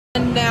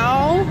And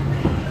now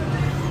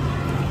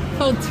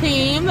for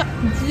Team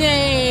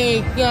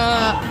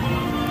Jacob.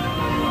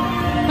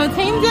 For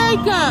Team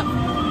Jacob.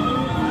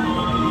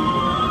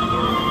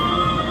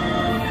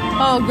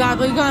 Oh God,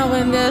 we're gonna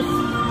win this.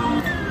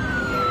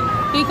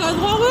 Because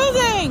we're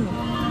losing.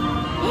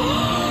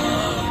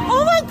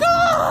 Oh my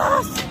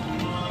gosh!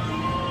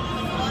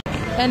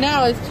 And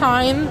now it's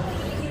time.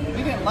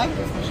 You didn't like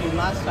this machine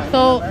last time.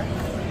 So,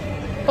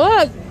 remember?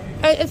 look,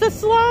 it's a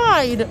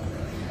slide.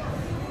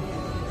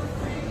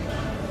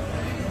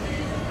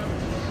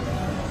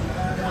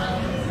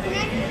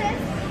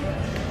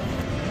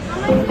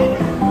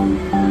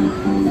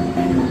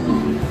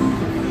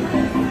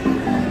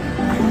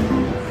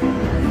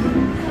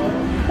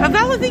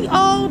 That was the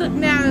old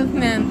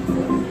management.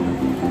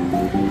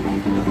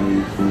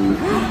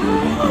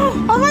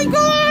 Oh my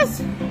gosh!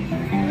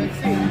 Let's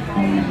see.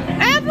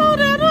 Apple.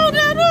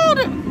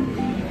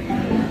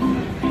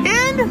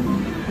 And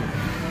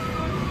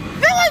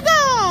there we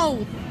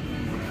go!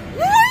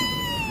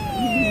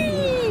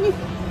 Whee!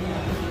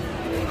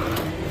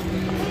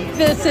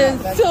 This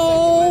is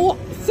so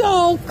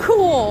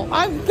cool.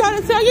 I've got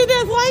to tell you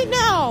this right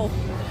now.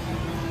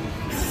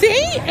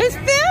 See? It's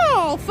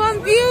Belle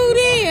from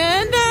Beauty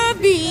and the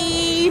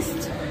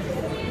Beast.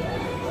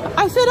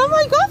 I said, oh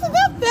my gosh, is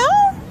that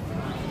Belle?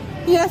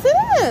 Yes, it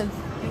is.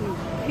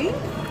 Pink?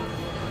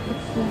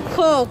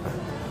 Cloak.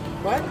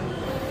 What?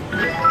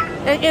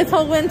 It's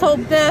a winter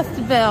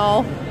best,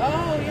 Belle.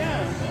 Oh,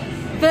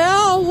 yeah.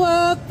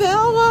 Bella.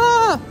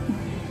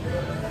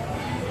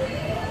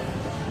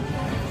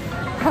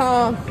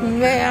 Oh,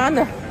 man.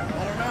 I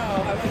don't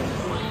know.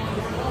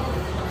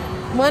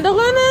 Wonder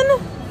Woman?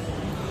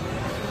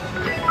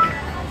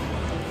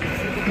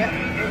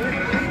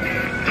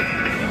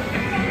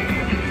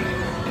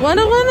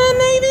 Wonder Woman,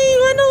 maybe?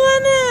 Wonder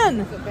Woman!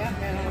 There's a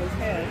Batman on his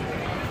head.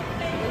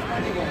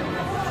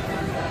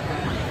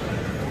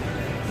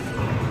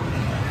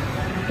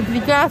 The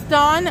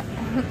Gaston,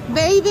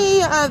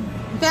 baby,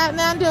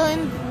 Batman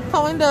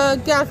calling the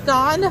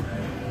Gaston.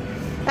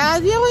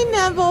 As you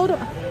remembered,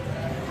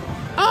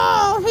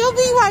 oh, he'll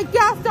be like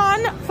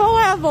Gaston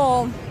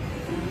forever.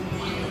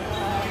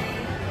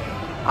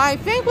 I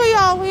think we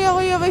all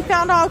really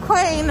found our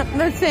crane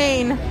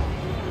machine.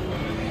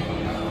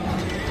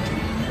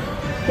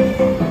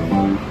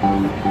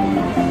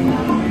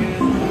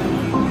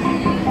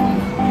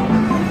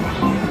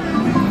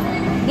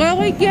 Will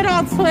we get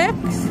our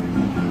tricks?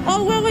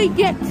 Or will we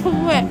get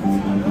tricked?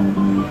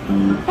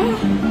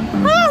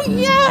 Oh,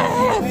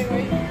 yes!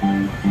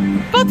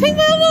 But Team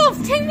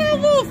Werewolves!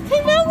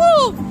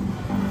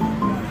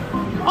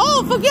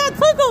 Oh, forget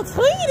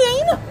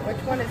trick-or-treating!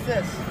 Which one is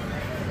this?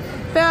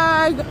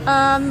 Bag,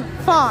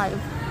 5.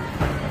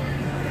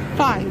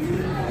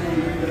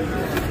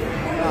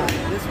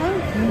 This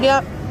one?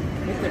 Yep.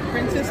 With the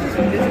princesses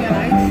from Disney on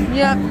Ice?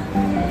 Yep.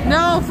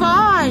 No,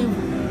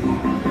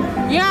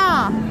 5.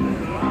 Yeah.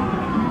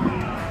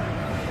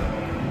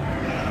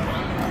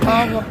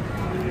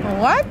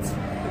 What?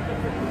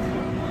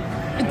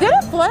 Did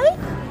it break?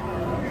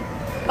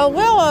 Oh,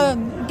 we'll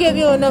give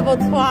you another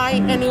try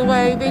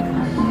anyway. It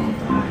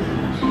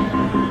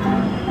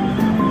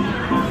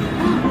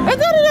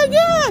did it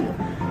again!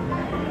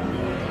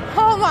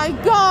 Oh my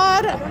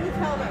God! Let me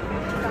tell them.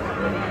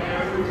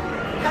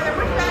 Heather,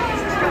 which bag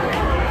is this?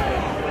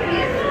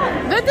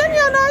 That's in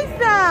your nice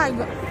bag!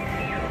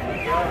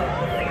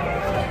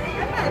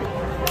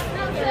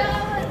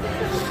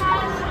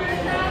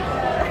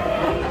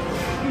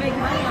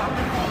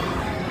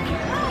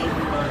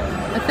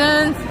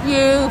 Since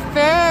you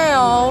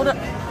failed,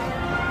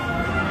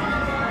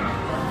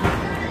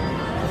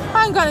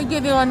 I'm gonna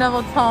give you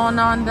another turn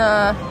on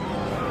the...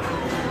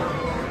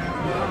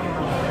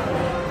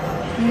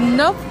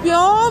 Nope,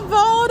 you're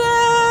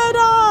voted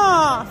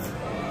off!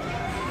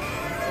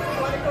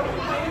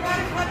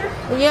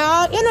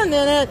 Yeah, in a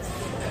minute.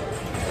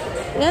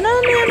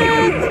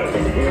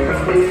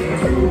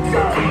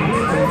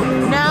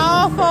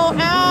 Now for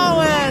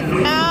Alice.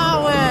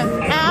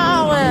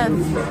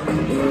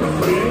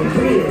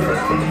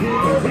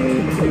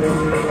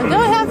 Do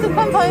I have to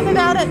complain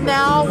about it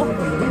now?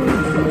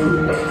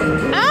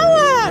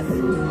 Alice!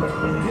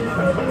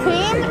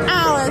 Team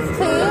Alice.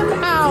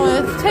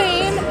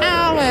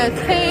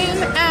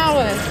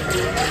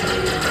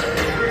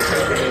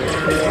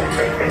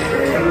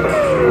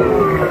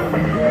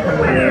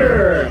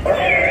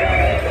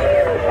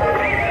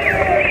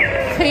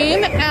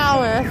 Team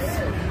Alice.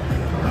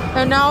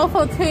 And now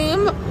for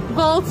Team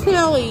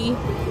Voltilli.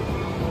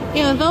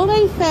 Even though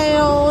they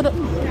failed...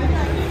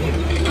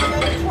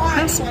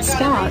 Press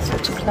start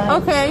to play.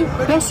 Okay.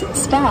 Press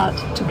start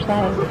to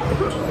play.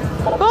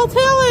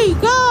 Voltilli,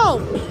 go!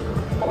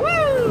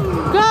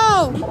 Woo!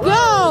 Go!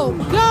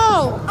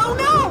 Oh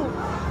no!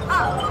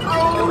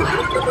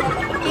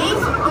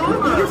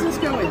 Where's this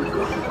going?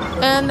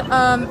 And,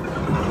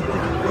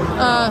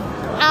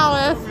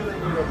 Alice.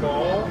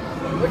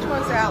 Which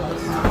one's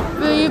Alice?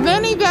 The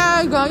mini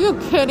bag, are you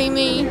kidding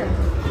me?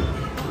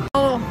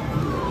 Oh.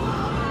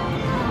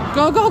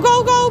 Go!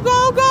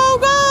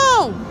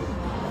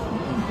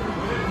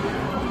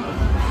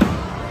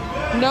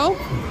 Nope.